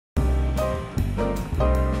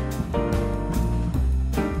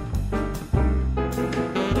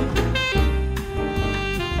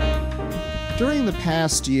During the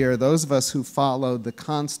past year, those of us who followed the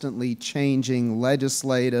constantly changing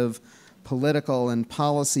legislative, political, and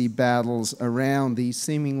policy battles around the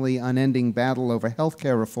seemingly unending battle over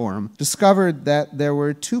healthcare reform discovered that there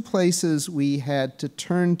were two places we had to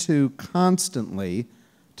turn to constantly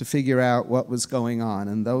to figure out what was going on,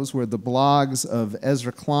 and those were the blogs of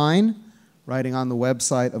Ezra Klein, writing on the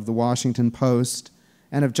website of the Washington Post,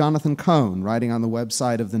 and of Jonathan Cohn, writing on the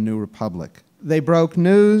website of the New Republic. They broke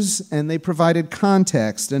news and they provided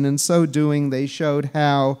context, and in so doing they showed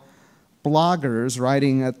how bloggers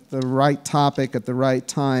writing at the right topic at the right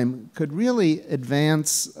time could really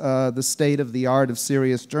advance the state of the art of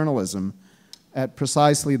serious journalism at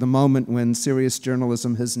precisely the moment when serious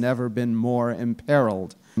journalism has never been more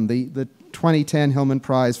imperiled. The 2010 Hillman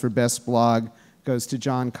Prize for Best Blog goes to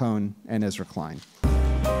John Cohn and Ezra Klein.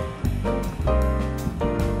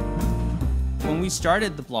 When we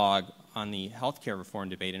started the blog on the healthcare reform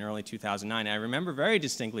debate in early 2009, I remember very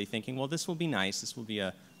distinctly thinking, well, this will be nice. This will be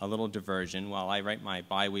a little diversion. While I write my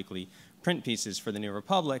bi-weekly print pieces for the New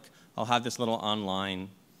Republic, I'll have this little online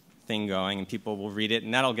thing going, and people will read it,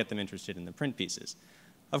 and that'll get them interested in the print pieces.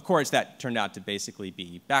 Of course, that turned out to basically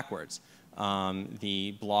be backwards.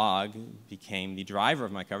 The blog became the driver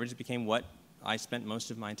of my coverage. It became what I spent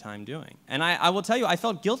most of my time doing. And I will tell you, I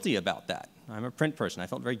felt guilty about that. I'm a print person. I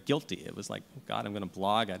felt very guilty. It was like, oh, God, I'm going to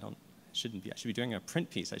blog. I should be doing a print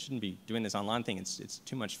piece. I shouldn't be doing this online thing. It's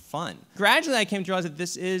too much fun. Gradually, I came to realize that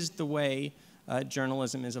this is the way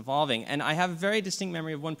journalism is evolving. And I have a very distinct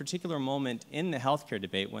memory of one particular moment in the healthcare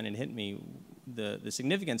debate when it hit me the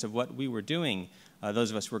significance of what we were doing,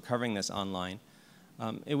 those of us who were covering this online.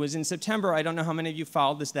 It was in September. I don't know how many of you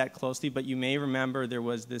followed this that closely, but you may remember there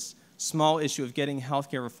was this small issue of getting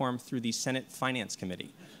healthcare reform through the Senate Finance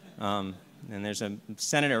Committee. And there's a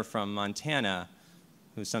senator from Montana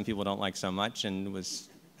who some people don't like so much, and was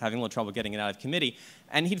having a little trouble getting it out of committee.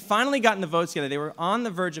 And he'd finally gotten the votes together. They were on the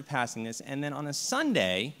verge of passing this, and then on a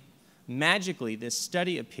Sunday, magically, this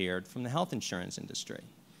study appeared from the health insurance industry.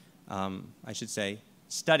 I should say,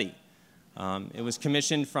 study. It was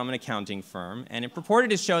commissioned from an accounting firm, and it purported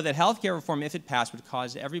to show that healthcare reform, if it passed, would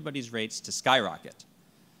cause everybody's rates to skyrocket.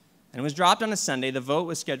 And it was dropped on a Sunday. The vote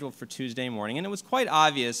was scheduled for Tuesday morning, and it was quite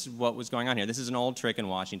obvious what was going on here. This is an old trick in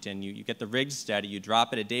Washington. You get the rigged study, you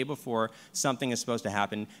drop it a day before something is supposed to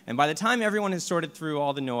happen, and by the time everyone has sorted through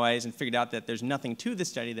all the noise and figured out that there's nothing to the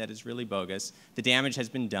study that is really bogus, the damage has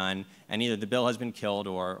been done, and either the bill has been killed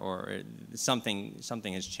or something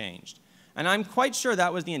has changed. And I'm quite sure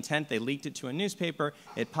that was the intent. They leaked it to a newspaper.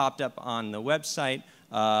 It popped up on the website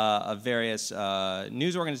of various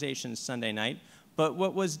news organizations Sunday night. But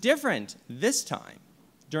what was different this time,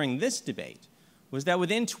 during this debate, was that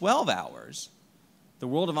within 12 hours, the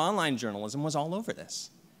world of online journalism was all over this.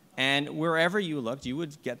 And wherever you looked, you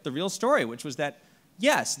would get the real story, which was that,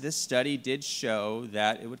 yes, this study did show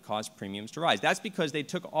that it would cause premiums to rise. That's because they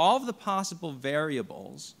took all of the possible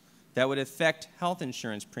variables that would affect health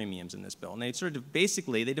insurance premiums in this bill. And they sort of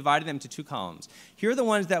basically, they divided them into two columns. Here are the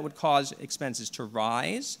ones that would cause expenses to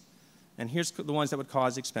rise, and here's the ones that would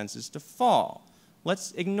cause expenses to fall.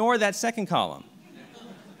 Let's ignore that second column.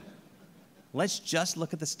 Let's just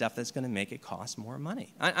look at the stuff that's going to make it cost more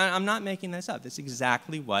money. I'm not making this up. That's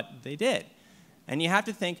exactly what they did. And you have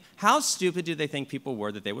to think, how stupid do they think people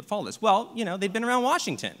were that they would follow this? Well, you know, they'd been around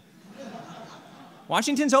Washington.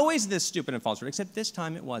 Washington's always this stupid and false for it, except this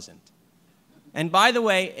time it wasn't. And by the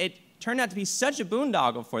way, it turned out to be such a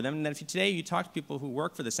boondoggle for them that if today you talk to people who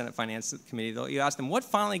work for the Senate Finance Committee, you ask them what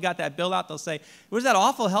finally got that bill out, they'll say, it was that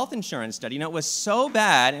awful health insurance study. You know, it was so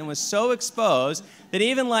bad and was so exposed that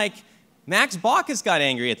even like Max Baucus got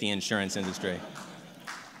angry at the insurance industry.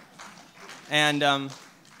 And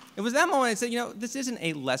it was that moment I said, you know, this isn't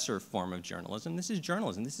a lesser form of journalism. This is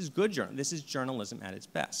journalism. This is good journalism. This is journalism at its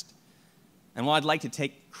best. And while I'd like to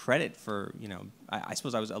take credit for, you know, I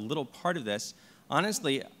suppose I was a little part of this,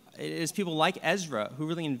 honestly, it is people like Ezra who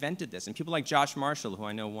really invented this, and people like Josh Marshall, who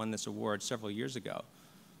I know won this award several years ago,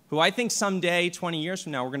 who I think someday, 20 years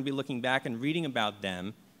from now, we're going to be looking back and reading about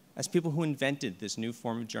them as people who invented this new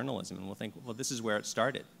form of journalism, and we'll think, well, this is where it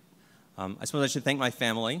started. I suppose I should thank my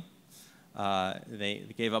family.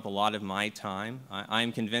 They gave up a lot of my time.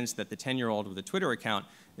 I'm convinced that the 10-year-old with a Twitter account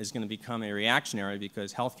is going to become a reactionary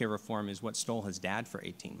because healthcare reform is what stole his dad for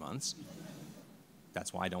 18 months.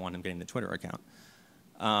 That's why I don't want him getting the Twitter account.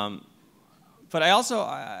 But I also,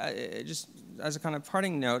 just as a kind of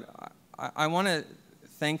parting note, I want to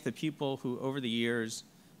thank the people who, over the years,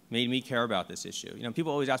 made me care about this issue. You know,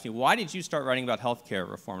 people always ask me, why did you start writing about healthcare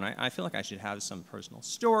reform? And I feel like I should have some personal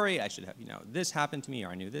story. I should have, you know, this happened to me, or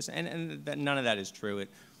I knew this, and none of that is true.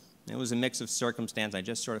 It was a mix of circumstance. I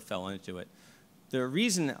just sort of fell into it. The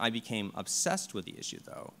reason I became obsessed with the issue,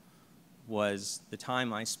 though, was the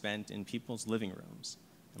time I spent in people's living rooms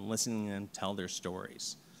and listening to them tell their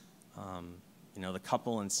stories. You know, the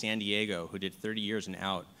couple in San Diego who did 30 years and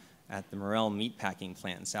out at the Morel meatpacking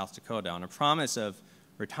plant in South Dakota on a promise of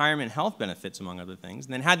retirement health benefits, among other things,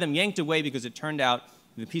 and then had them yanked away because it turned out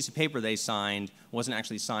the piece of paper they signed wasn't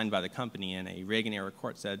actually signed by the company, and a Reagan-era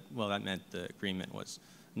court said, well, that meant the agreement was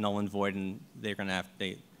null and void, and they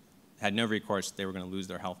had no recourse, they were going to lose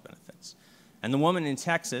their health benefits. And the woman in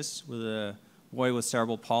Texas with a boy with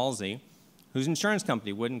cerebral palsy, whose insurance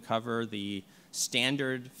company wouldn't cover the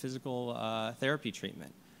standard physical therapy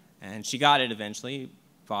treatment. And she got it eventually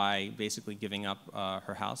by basically giving up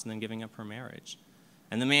her house and then giving up her marriage.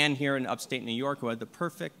 And the man here in upstate New York who had the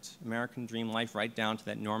perfect American dream life right down to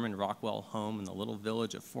that Norman Rockwell home in the little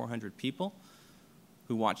village of 400 people,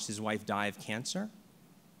 who watched his wife die of cancer,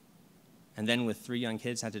 and then with 3 young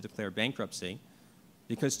kids had to declare bankruptcy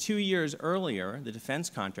because 2 years earlier, the defense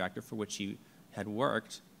contractor for which he had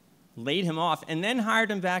worked laid him off and then hired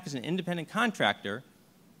him back as an independent contractor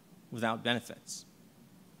without benefits.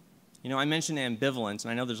 You know, I mentioned ambivalence,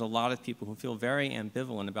 and I know there's a lot of people who feel very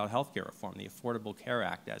ambivalent about health care reform, the Affordable Care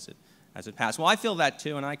Act as it passed. Well, I feel that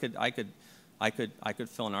too, and I could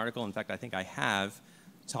fill an article, in fact, I think I have,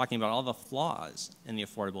 talking about all the flaws in the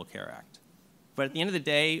Affordable Care Act. But at the end of the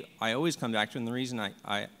day, I always come back to, and the reason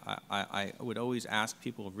I would always ask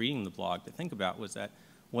people reading the blog to think about was that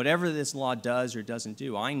whatever this law does or doesn't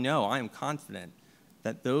do, I am confident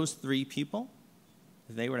that those 3 people,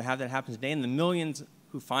 if they were to have that happen today, and the millions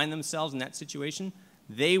who find themselves in that situation,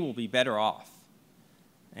 they will be better off.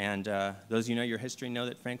 And those of you who know your history know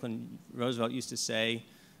that Franklin Roosevelt used to say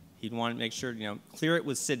he'd want to make sure, you know, clear it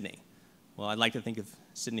with Sidney. Well, I'd like to think if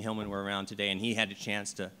Sidney Hillman were around today and he had a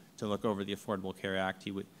chance to look over the Affordable Care Act,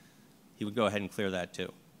 he would go ahead and clear that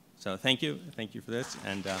too. So thank you for this,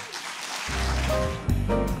 and